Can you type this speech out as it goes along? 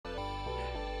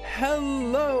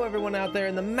Hello everyone out there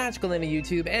in the magical land of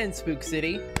YouTube and Spook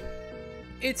City.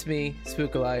 It's me,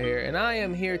 Spookleye here, and I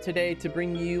am here today to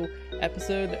bring you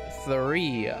episode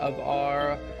 3 of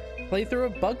our playthrough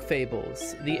of Bug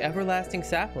Fables, the Everlasting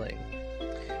Sapling.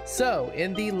 So,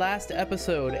 in the last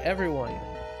episode, everyone,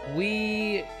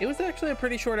 it was actually a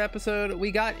pretty short episode. We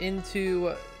got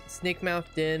into Snake Mouth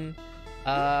Den,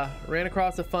 ran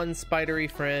across a fun spidery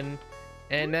friend,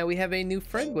 and now we have a new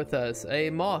friend with us, a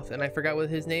moth, and I forgot what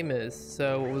his name is,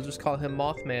 so we'll just call him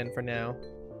Mothman for now.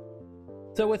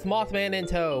 So with Mothman in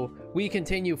tow, we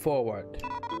continue forward.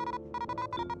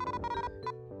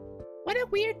 What a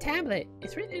weird tablet.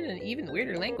 It's written in an even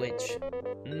weirder language.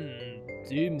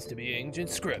 Seems to be ancient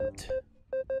script.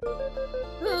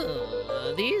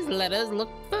 These letters look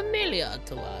familiar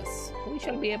to us. We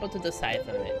shall be able to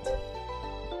decipher it.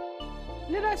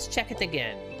 Let us check it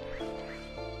again.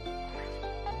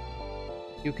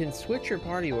 You can switch your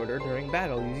party order during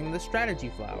battle using the strategy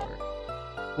flower.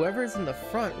 Whoever is in the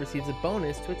front receives a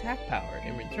bonus to attack power.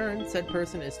 In return, said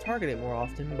person is targeted more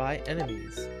often by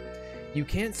enemies. You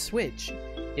can't switch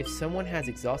if someone has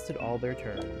exhausted all their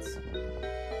turns.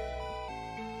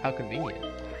 How convenient.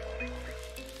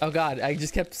 Oh god, I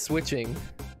just kept switching.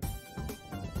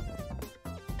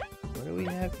 What do we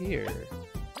have here?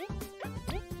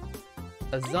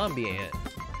 A zombie ant.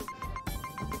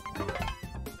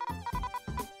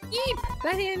 Yeep!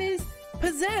 That ant is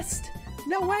possessed!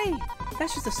 No way!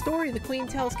 That's just a story the queen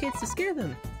tells kids to scare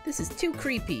them. This is too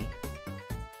creepy.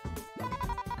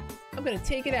 I'm gonna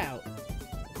take it out.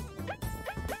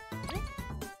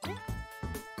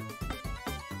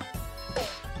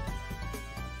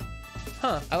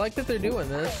 Huh, I like that they're doing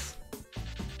this.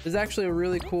 There's actually a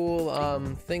really cool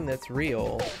thing that's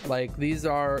real. Like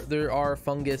there are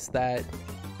fungus that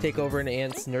take over an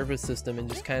ant's nervous system and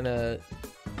just kind of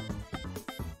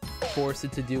force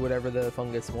it to do whatever the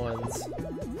fungus wants,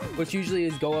 which usually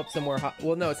is go up somewhere hot.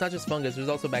 Well, no, it's not just fungus. There's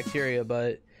also bacteria,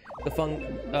 but the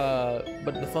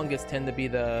fungus tend to be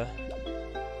the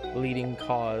leading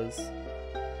cause.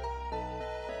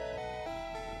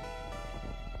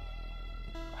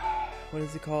 What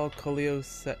is it called?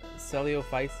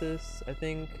 Coleophysis, I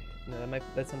think. No,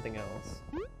 that's something else.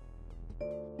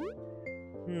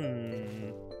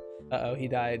 Uh-oh, he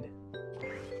died.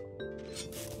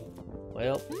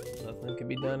 Well, nothing can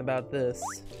be done about this.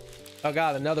 Oh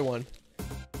god, another one.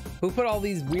 Who put all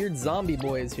these weird zombie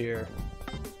boys here?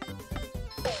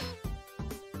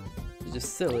 It's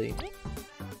just silly.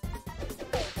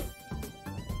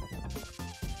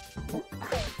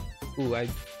 Ooh, I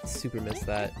super missed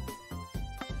that.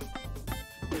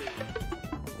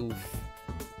 Oof.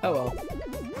 Oh well.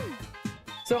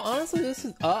 So honestly, this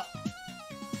is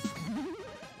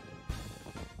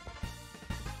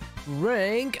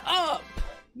rank up!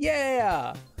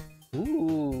 Yeah!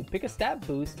 Ooh, pick a stat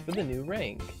boost for the new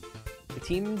rank. The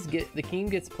team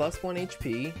gets plus 1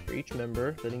 HP for each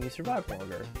member, letting you survive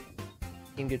longer.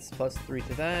 Team gets plus 3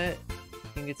 to that.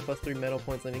 Team gets plus 3 metal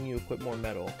points, letting you equip more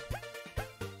metal.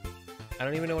 I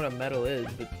don't even know what a metal is,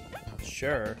 but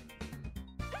sure.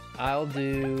 I'll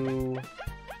do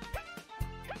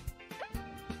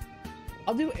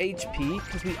HP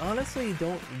because we honestly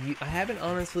I haven't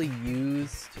honestly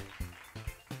used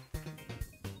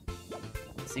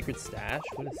secret stash.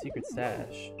 What is secret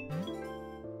stash?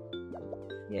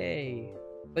 Yay!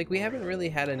 Like we haven't really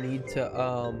had a need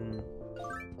to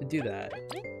do that.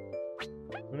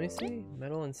 Let me see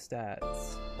metal and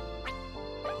stats.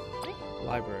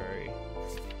 Library.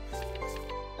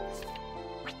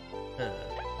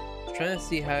 Trying to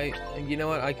see how you know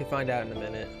what I can find out in a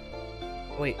minute.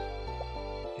 Wait,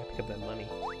 I gotta pick up that money.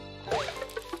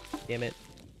 Damn it,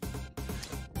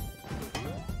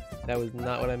 that was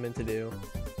not what I meant to do.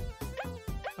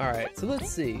 All right, so let's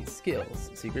see skills.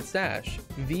 Secret stash.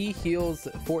 V heals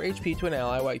 4 HP to an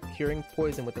ally while curing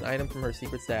poison with an item from her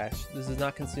secret stash. This does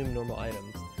not consume normal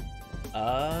items.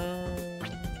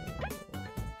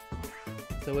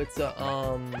 So it's a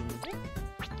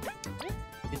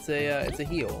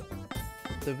heal.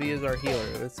 So V is our healer.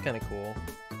 That's kind of cool.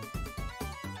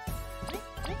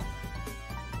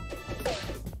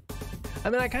 I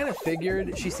mean, I kind of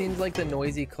figured she seems like the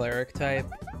noisy cleric type,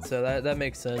 so that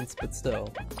makes sense. But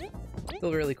still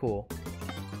really cool.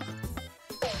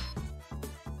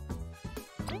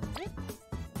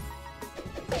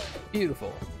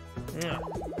 Beautiful.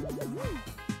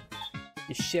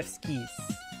 The chef's keys.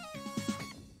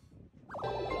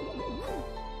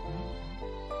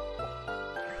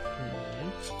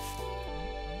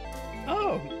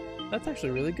 Oh, that's actually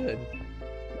really good.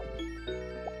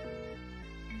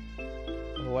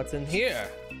 What's in here?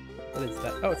 What is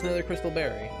that? Oh, it's another crystal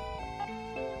berry.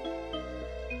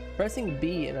 Pressing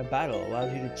B in a battle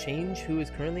allows you to change who is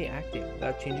currently acting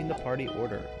without changing the party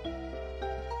order.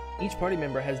 Each party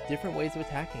member has different ways of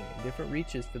attacking and different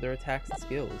reaches for their attacks and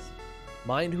skills.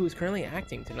 Mind who is currently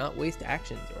acting to not waste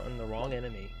actions or on the wrong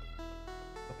enemy.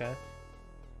 Okay.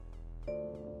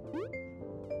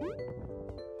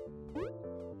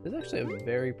 This is actually a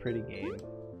very pretty game.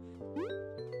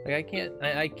 Like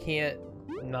I can't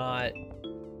not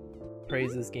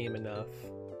praise this game enough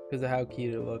because of how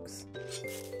cute it looks.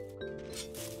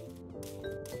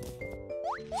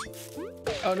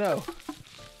 Oh no,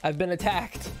 I've been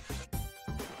attacked.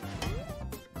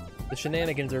 The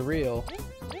shenanigans are real.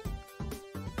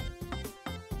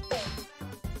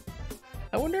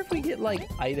 I wonder if we get like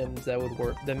items that would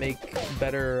work, that make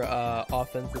better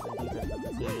offensive and defensive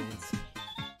decisions.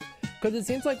 Because it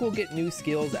seems like we'll get new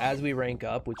skills as we rank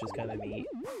up, which is kind of neat.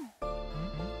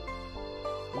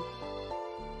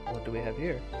 What do we have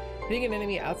here? Hitting an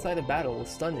enemy outside of battle will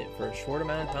stun it for a short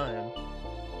amount of time.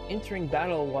 Entering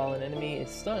battle while an enemy is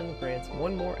stunned grants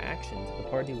one more action to the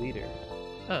party leader.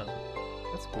 Oh,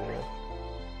 that's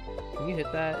cool. Can you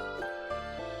hit that?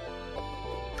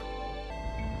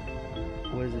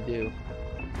 What does it do?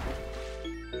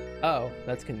 Oh,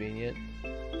 that's convenient.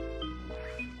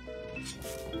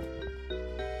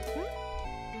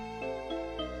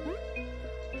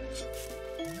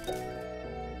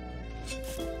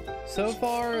 So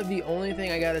far, the only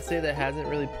thing I gotta say that hasn't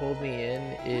really pulled me in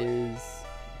is...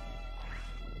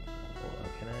 Hold on,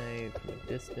 can I, from a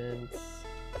distance...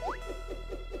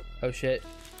 Oh shit.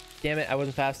 Damn it, I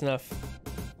wasn't fast enough.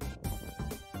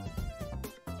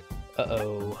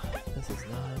 Uh-oh. This is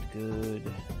not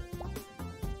good.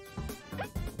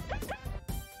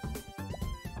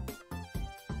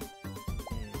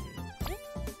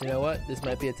 You know what? This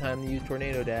might be a time to use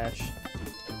Tornado Dash.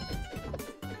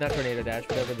 Not Tornado Dash,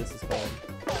 whatever this is called.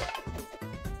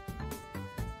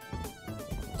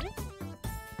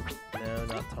 No,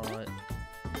 not Taunt.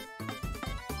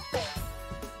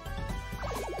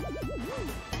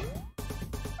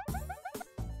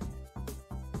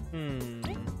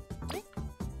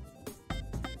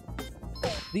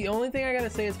 The only thing I gotta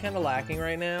say is kind of lacking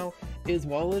right now is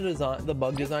while the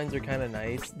bug designs are kind of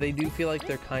nice, they do feel like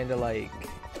they're kind of like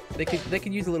they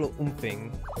could use a little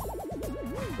oomping.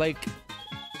 Like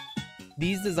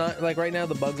these design, like right now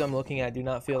the bugs I'm looking at do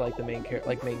not feel like the main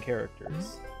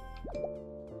characters.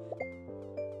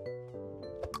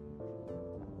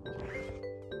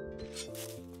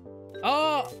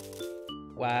 Oh!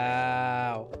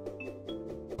 Wow.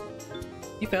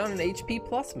 You found an HP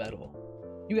plus medal.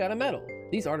 You got a medal.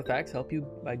 These artifacts help you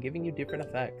by giving you different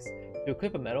effects. To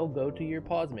equip a medal, go to your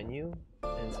pause menu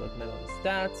and select medal and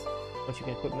stats. Once you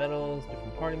can equip medals,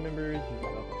 different party members, you can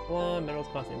blah blah blah. Medals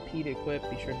cost MP to equip.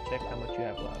 Be sure to check how much you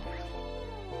have left.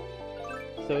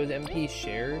 So is MP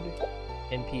shared?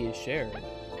 NP is shared.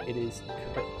 It is.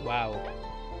 Wow.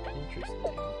 Interesting.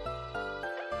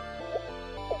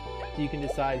 So you can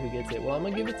decide who gets it. Well, I'm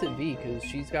gonna give it to V because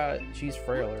she's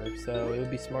frailer, so it would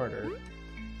be smarter.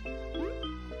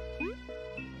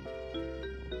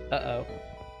 Uh-oh.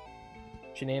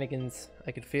 Shenanigans.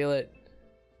 I could feel it.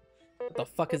 What the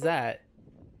fuck is that?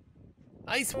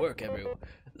 Nice work, everyone.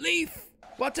 Leif!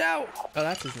 Watch out! Oh,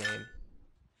 that's his name.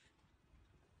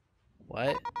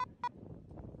 What?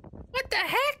 What the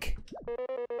heck?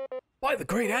 By the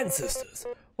great ancestors!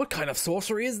 What kind of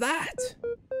sorcery is that?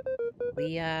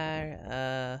 We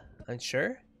are,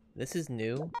 unsure? This is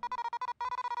new.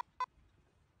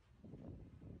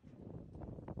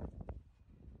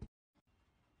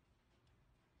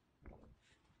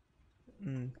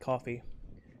 Coffee.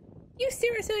 You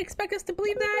seriously expect us to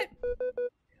believe that?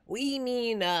 We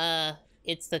mean,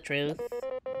 it's the truth.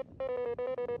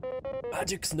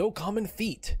 Magic's no common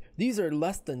feat. These are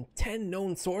less than 10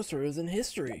 known sorcerers in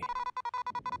history.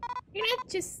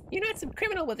 You're not some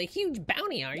criminal with a huge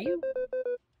bounty, are you?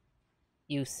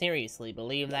 You seriously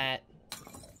believe that?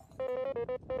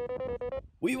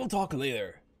 We will talk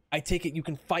later. I take it you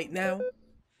can fight now?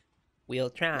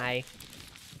 We'll try.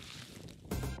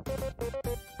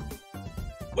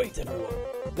 Wait, everyone.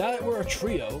 Now that we're a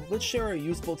trio, let's share a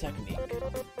useful technique.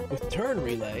 With turn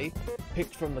relay,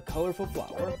 picked from the colorful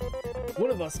flower, one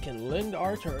of us can lend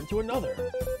our turn to another.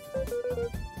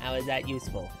 How is that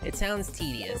useful? It sounds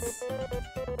tedious.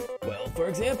 Well, for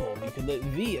example, you could let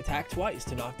V attack twice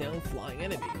to knock down flying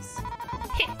enemies.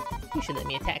 You should let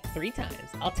me attack 3 times.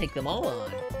 I'll take them all on.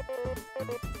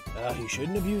 You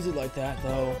shouldn't abuse it like that,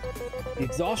 though. The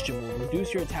exhaustion will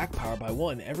reduce your attack power by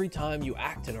 1 every time you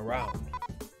act in a round.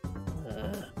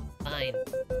 Fine.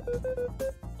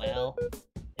 Well,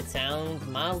 it sounds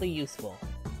mildly useful.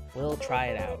 We'll try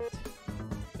it out.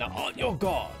 Now on your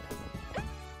guard.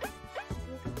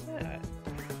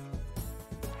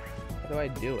 do I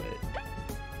do it?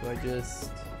 Do I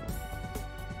just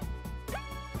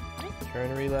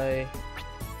turn relay?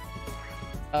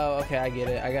 Oh, okay, I get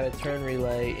it. I gotta turn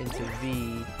relay into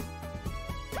V.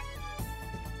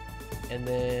 And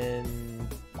then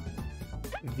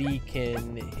V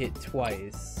can hit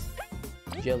twice.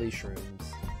 Jelly shrooms.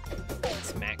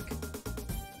 Smack.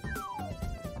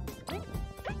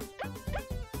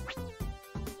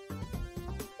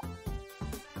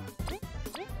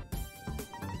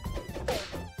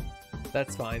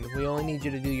 That's fine. We only need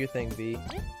you to do your thing, V.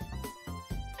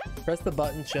 Press the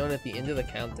button shown at the end of the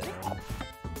countdown.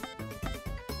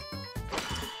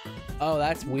 Oh,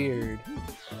 that's weird.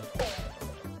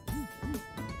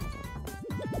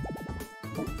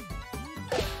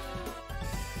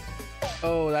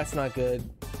 Oh, that's not good.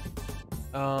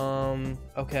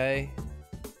 Okay.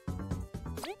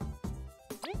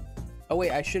 Oh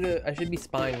wait, I should be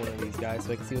spying one of these guys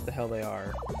so I can see what the hell they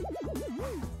are.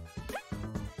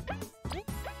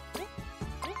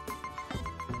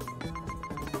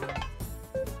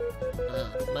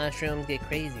 Mushrooms get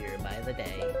crazier by the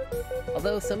day.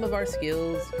 Although some of our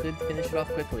skills could finish it off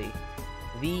quickly,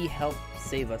 V helped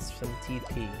save us from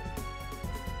TP.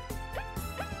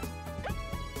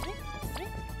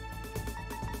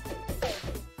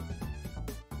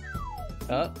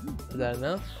 Oh, is that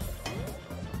enough?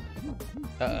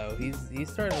 Uh-oh, he's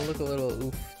starting to look a little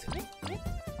oofed.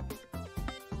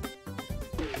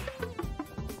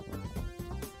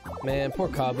 Man, poor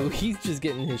Kabbu, he's just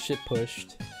getting his shit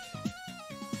pushed.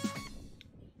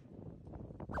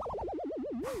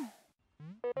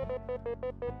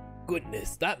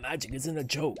 Goodness, that magic isn't a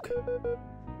joke.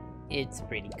 It's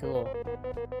pretty cool.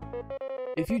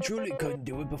 If you truly couldn't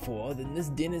do it before, then this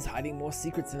den is hiding more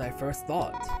secrets than I first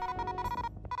thought.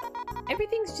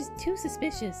 Everything's just too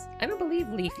suspicious. I don't believe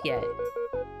Leif yet.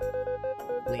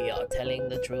 We are telling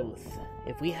the truth.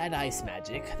 If we had ice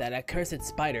magic, that accursed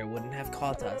spider wouldn't have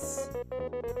caught us.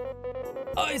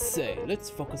 I say, let's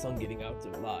focus on getting out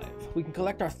alive. We can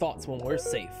collect our thoughts when we're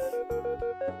safe.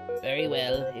 Very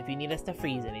well. If you need us to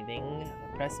freeze anything,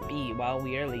 press B while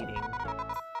we are leading.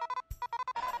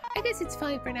 I guess it's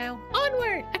fine for now.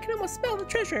 Onward! I can almost smell the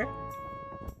treasure.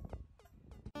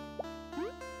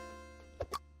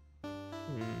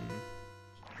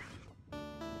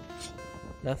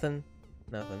 Nothing?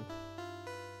 Nothing.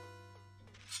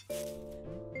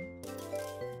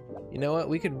 You know what?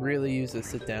 We could really use to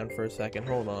sit down for a second.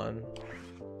 Hold on.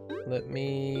 Let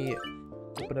me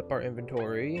open up our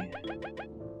inventory. I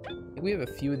think we have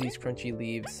a few of these crunchy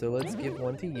leaves, so let's give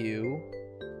one to you.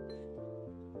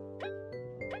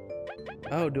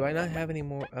 Oh, do I not have any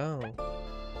more? Oh.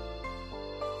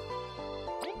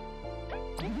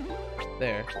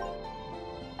 There.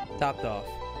 Topped off.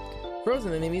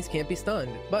 Frozen enemies can't be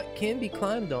stunned, but can be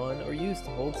climbed on or used to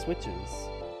hold switches.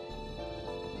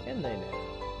 Can they now?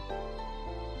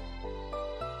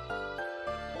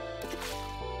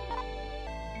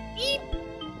 Eep!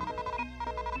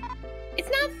 It's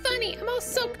not funny. I'm all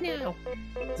soaked now.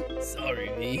 Sorry,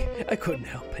 V. I couldn't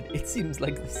help it. It seems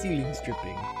like the ceiling's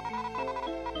dripping.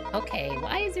 Okay,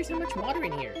 why is there so much water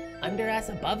in here? Under us,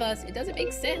 above us, it doesn't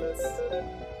make sense.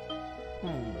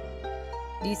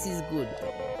 This is good.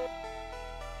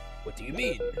 What do you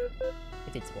mean?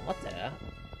 If it's water,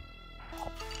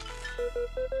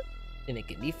 then it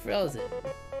can be frozen.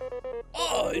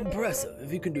 Oh, impressive.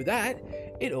 If you can do that,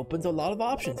 it opens a lot of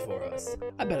options for us.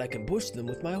 I bet I can push them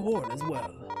with my horn as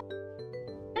well.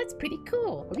 That's pretty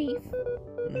cool, Leif.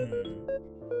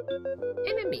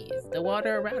 Enemies, the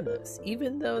water around us.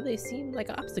 Even though they seem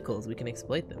like obstacles, we can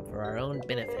exploit them for our own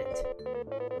benefit.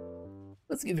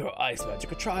 Let's give your ice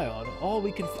magic a try on all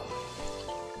we can find.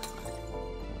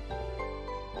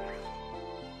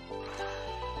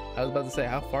 I was about to say,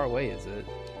 how far away is it?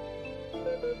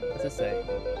 What's it say?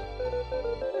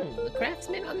 The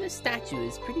craftsman on this statue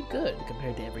is pretty good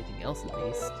compared to everything else, at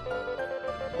least.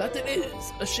 That it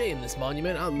is. A shame this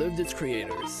monument outlived its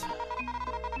creators.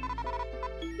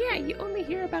 Yeah, you only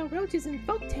hear about roaches in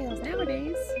folktales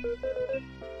nowadays.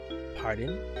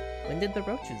 Pardon? When did the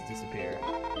roaches disappear?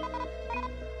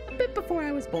 A bit before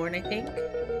I was born, I think.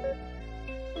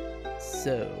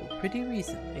 So, pretty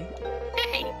recently.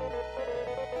 Hey!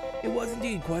 It was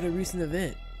indeed quite a recent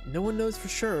event. No one knows for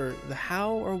sure the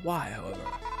how or why, however.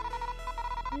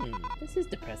 This is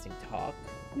depressing talk.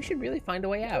 We should really find a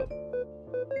way out.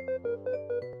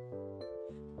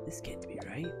 This can't be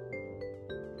right.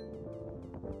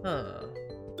 Huh.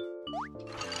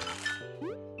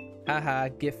 Haha,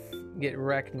 get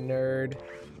wrecked, nerd.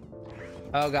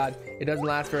 Oh god, it doesn't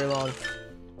last very long.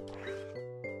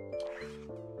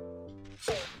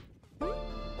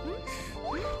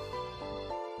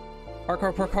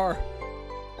 Parkour.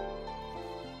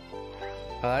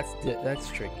 Oh, that's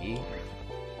tricky.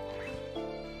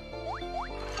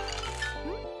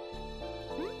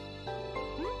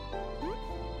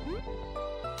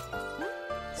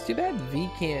 It's too bad V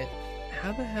can't.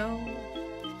 How the hell?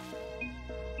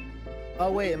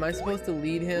 Oh wait, am I supposed to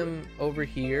lead him over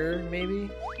here, maybe?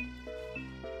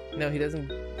 No, he doesn't.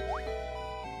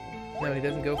 No, he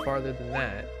doesn't go farther than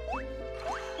that.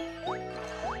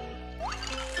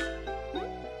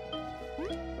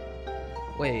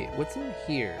 Wait, what's in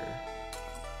here?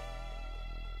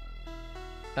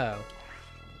 Oh.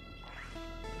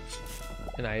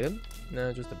 An item?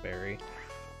 No, just a berry.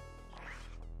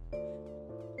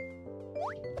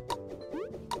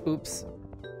 Oops.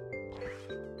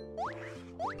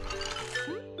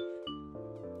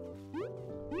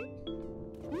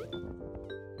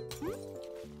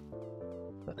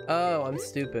 Oh, I'm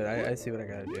stupid. I see what I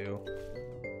gotta do.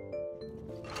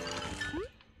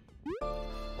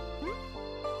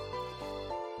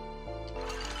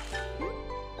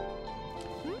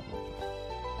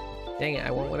 Dang it,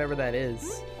 I want whatever that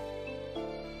is.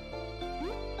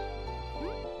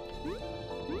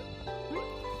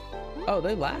 Oh,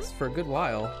 they last for a good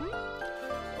while.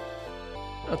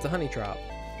 Oh, it's a honey drop.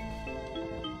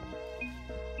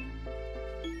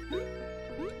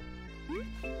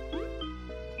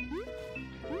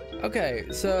 Okay,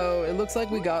 so it looks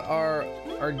like we got our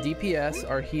DPS,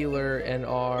 our healer, and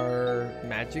our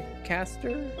magic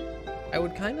caster. I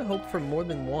would kind of hope for more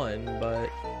than one,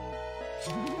 but...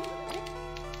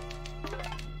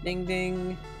 Ding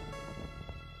ding.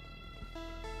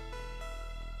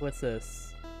 What's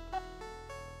this?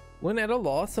 When at a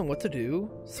loss on what to do,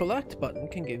 select button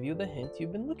can give you the hint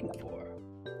you've been looking for.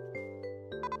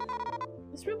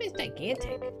 This room is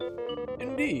gigantic.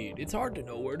 Indeed, it's hard to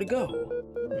know where to go.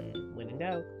 When in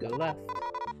doubt, go left.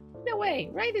 No way,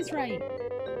 right is right.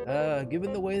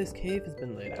 Given the way this cave has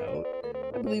been laid out,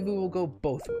 I believe we will go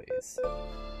both ways.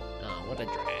 Oh, what a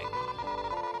drag.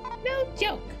 No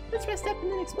joke. Let's rest up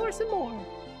and then explore some more.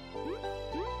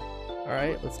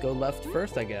 Alright, let's go left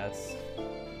first, I guess.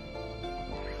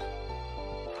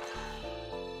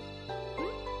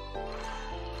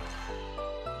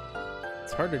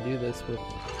 It's hard to do this with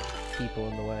people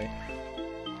in the way.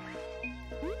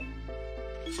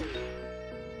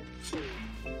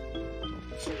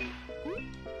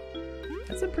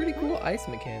 That's some pretty cool ice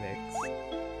mechanics.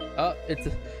 Oh,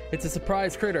 it's a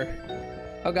surprise critter.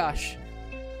 Oh gosh.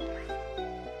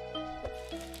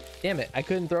 Damn it, I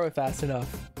couldn't throw it fast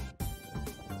enough.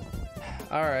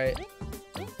 Alright.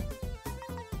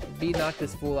 B knocked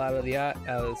this fool out of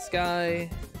the sky.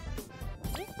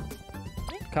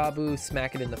 Kabbu,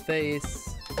 smack it in the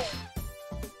face.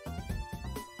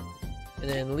 And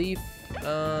then Leif,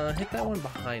 hit that one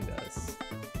behind us.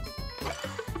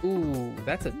 Ooh,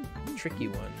 that's a tricky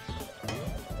one.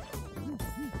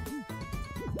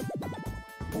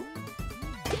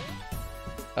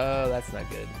 Oh, that's not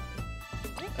good.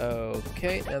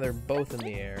 Okay, now they're both in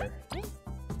the air.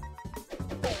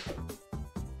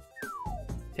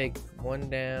 Take one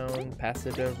down, pass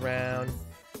it around.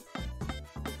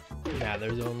 Now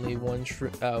there's only one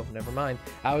shroom. Oh, never mind.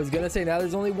 I was gonna say now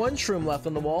there's only one shroom left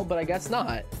on the wall, but I guess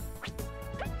not.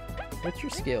 What's your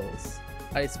skills?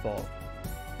 Ice Ball.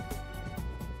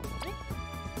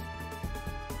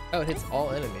 Oh, it hits all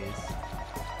enemies.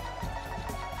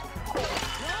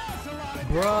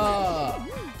 Bruh!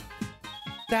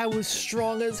 That was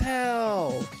strong as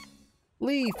hell!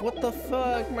 Leif, what the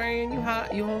fuck, man? You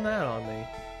holding out on me.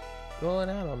 You holding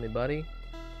out on me, buddy.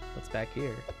 What's back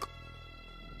here?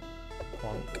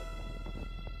 Clunk.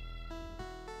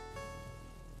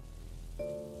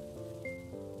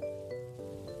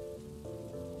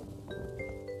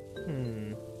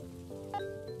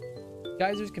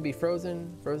 Geysers can be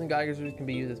frozen. Frozen geysers can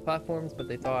be used as platforms, but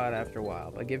they thaw out after a while.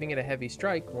 By giving it a heavy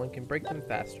strike, one can break them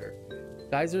faster.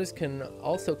 Geysers can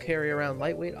also carry around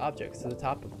lightweight objects to the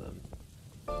top of them.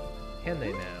 Can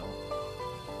they now?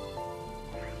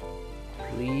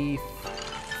 Leaf.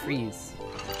 Freeze.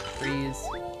 Freeze.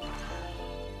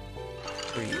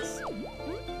 Freeze.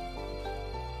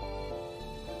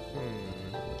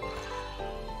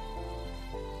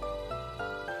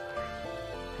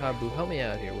 Kabbu, help me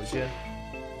out here, would you?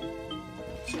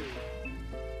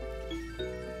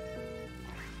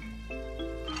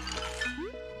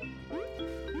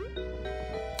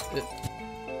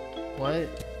 What?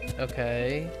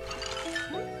 Okay.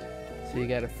 So you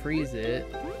gotta freeze it.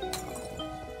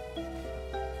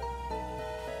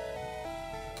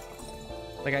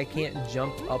 Like I can't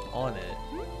jump up on it.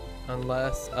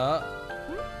 Unless,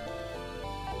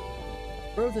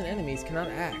 Frozen enemies cannot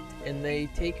act, and they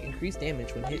take increased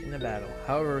damage when hit in a battle.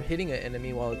 However, hitting an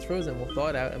enemy while it's frozen will thaw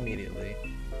it out immediately.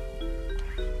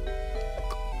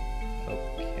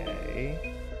 Okay.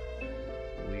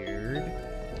 Weird.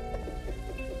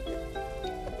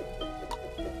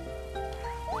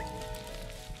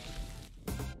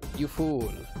 You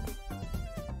fool.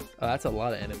 Oh, that's a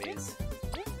lot of enemies.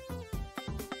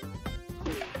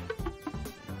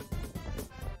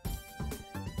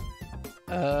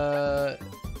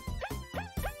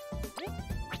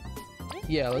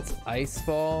 Yeah, let's ice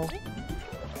fall.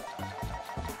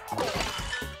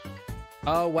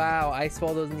 Oh wow, ice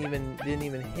fall didn't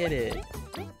even hit it.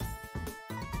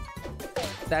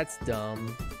 That's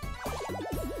dumb.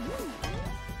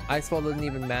 Ice fall doesn't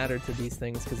even matter to these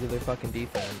things because of their fucking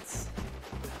defense.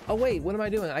 Oh wait, what am I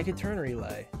doing? I could turn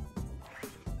relay.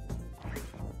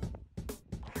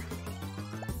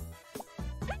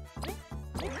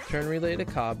 Turn relay to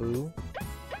Kabbu.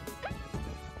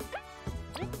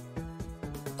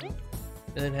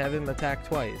 And then have him attack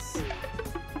twice.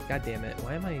 God damn it,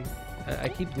 why am I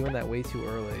keep doing that way too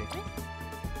early.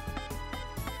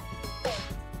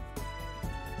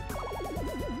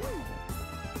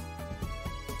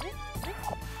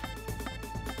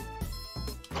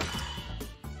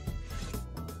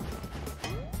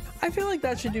 I feel like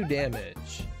that should do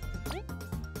damage.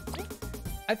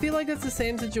 I feel like it's the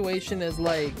same situation as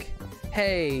like,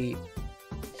 hey,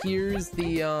 here's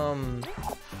the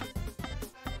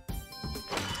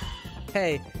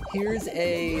hey, here's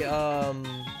a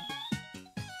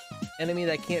enemy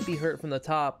that can't be hurt from the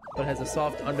top but has a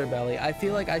soft underbelly. I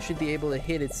feel like I should be able to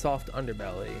hit its soft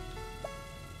underbelly.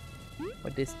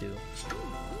 What'd this do?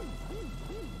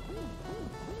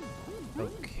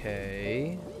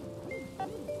 Okay.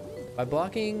 By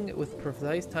blocking with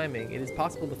precise timing, it is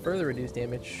possible to further reduce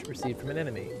damage received from an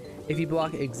enemy. If you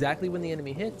block exactly when the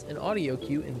enemy hits, an audio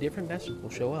cue and different message will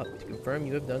show up to confirm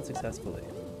you have done successfully.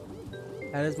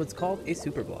 That is what's called a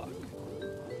super block.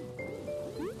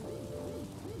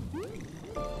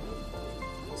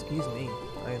 Excuse me,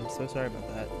 I am so sorry about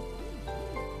that.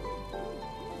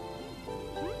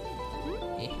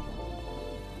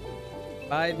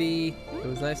 Bye, V. It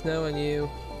was nice knowing you.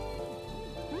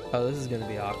 Oh, this is gonna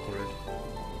be awkward.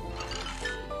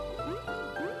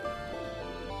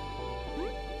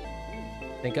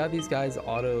 Thank God these guys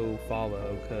auto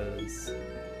follow, cause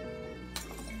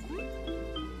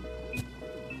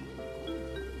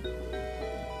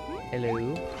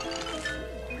hello.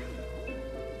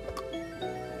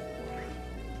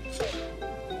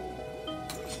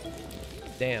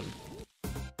 Damn.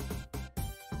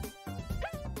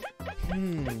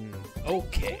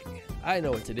 Okay. I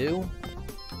know what to do.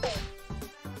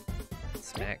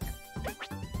 Smack.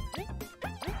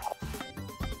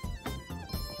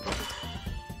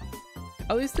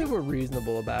 At least they were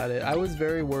reasonable about it. I was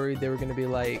very worried they were gonna be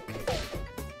like,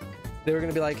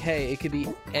 hey, it could be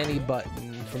any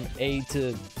button from A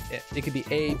to, it could be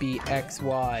A, B, X,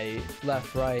 Y,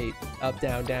 left, right, up,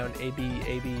 down, down, A, B,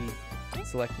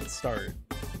 select and start.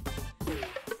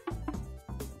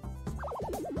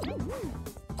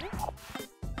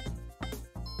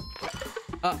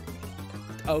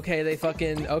 Okay, they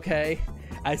fucking, okay.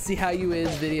 I see how you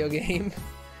is, video game.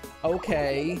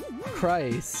 Okay,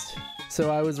 Christ.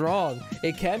 So I was wrong.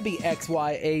 It can be X,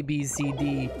 Y, A, B, C,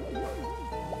 D,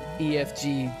 E, F,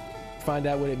 G. Find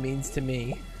out what it means to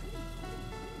me.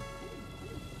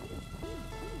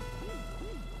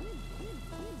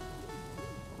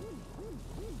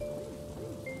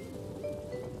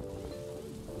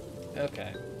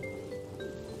 Okay.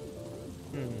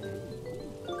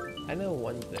 I know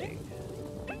one thing.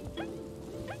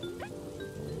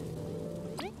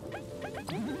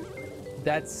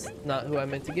 That's not who I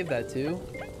meant to give that to.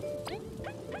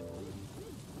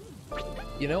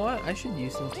 You know what? I should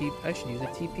use I should use a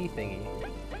TP thingy.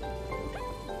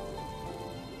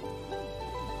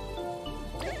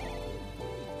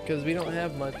 Because we don't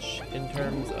have much in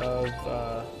terms of,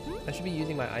 I should be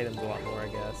using my items a lot more, I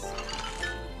guess.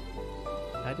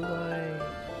 How do I...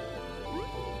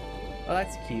 Oh,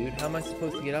 that's cute. How am I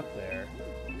supposed to get up there?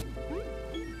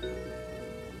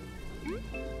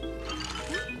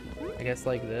 I guess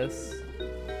like this.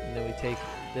 And then we take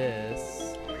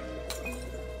this.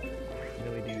 And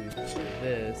then we do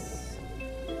this.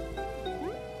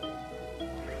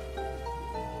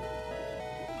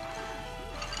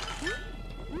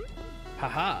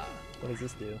 Haha! What does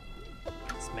this do?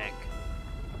 Smack.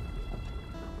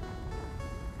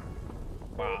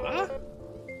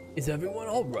 Is everyone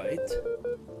alright?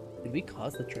 Did we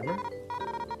cause the tremor?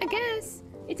 I guess.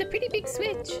 It's a pretty big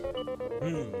switch.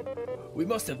 We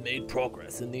must have made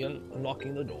progress in the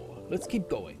unlocking the door. Let's keep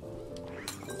going.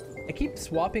 I keep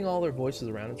swapping all their voices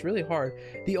around. It's really hard.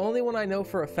 The only one I know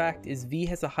for a fact is V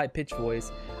has a high-pitched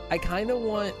voice. I kind of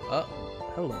want...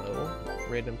 hello.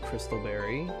 Random crystal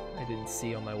berry. I didn't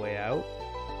see on my way out.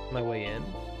 My way in.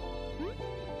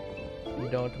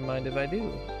 Don't mind if I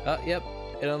do. Yep.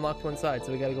 It unlocked one side,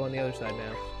 so we gotta go on the other side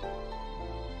now.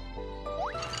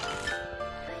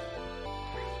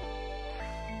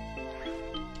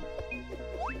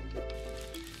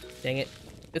 Dang it.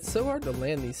 It's so hard to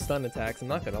land these stun attacks, I'm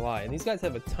not gonna lie. And these guys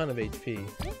have a ton of HP.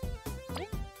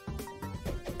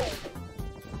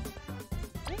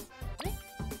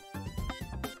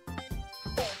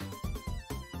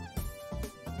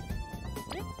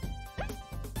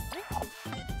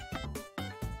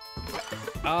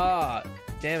 Ah,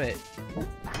 damn it.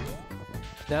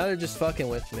 Now they're just fucking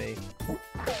with me.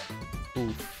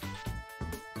 Oof.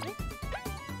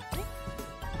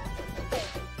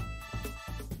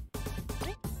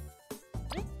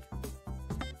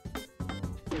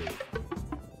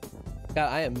 God,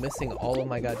 I am missing all of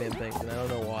my goddamn things, and I don't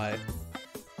know why.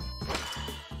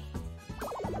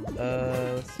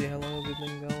 Let's see how long we've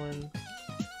been going.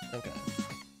 Okay.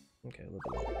 Okay, a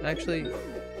little bit. Actually...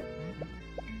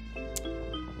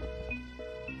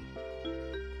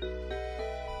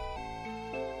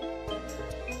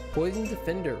 Poison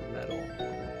Defender Medal.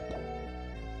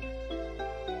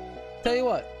 Tell you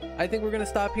what, I think we're gonna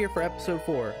stop here for episode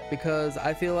 4 because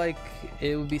I feel like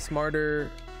it would be smarter,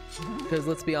 because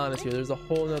let's be honest here, there's a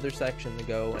whole nother section to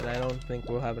go and I don't think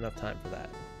we'll have enough time for that.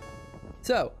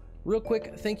 So, real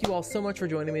quick, thank you all so much for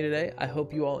joining me today. I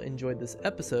hope you all enjoyed this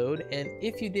episode, and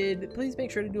if you did, please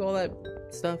make sure to do all that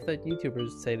stuff that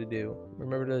YouTubers say to do.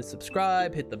 Remember to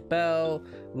subscribe, hit the bell,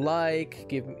 like,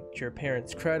 give your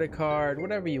parents' credit card,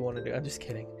 whatever you want to do. I'm just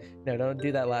kidding. No, don't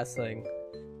do that last thing.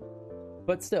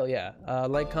 But still, yeah,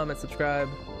 like, comment, subscribe.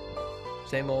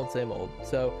 Same old, same old.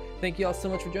 So, thank you all so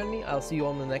much for joining me. I'll see you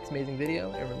all in the next amazing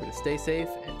video. And remember to stay safe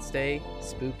and stay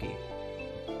spooky.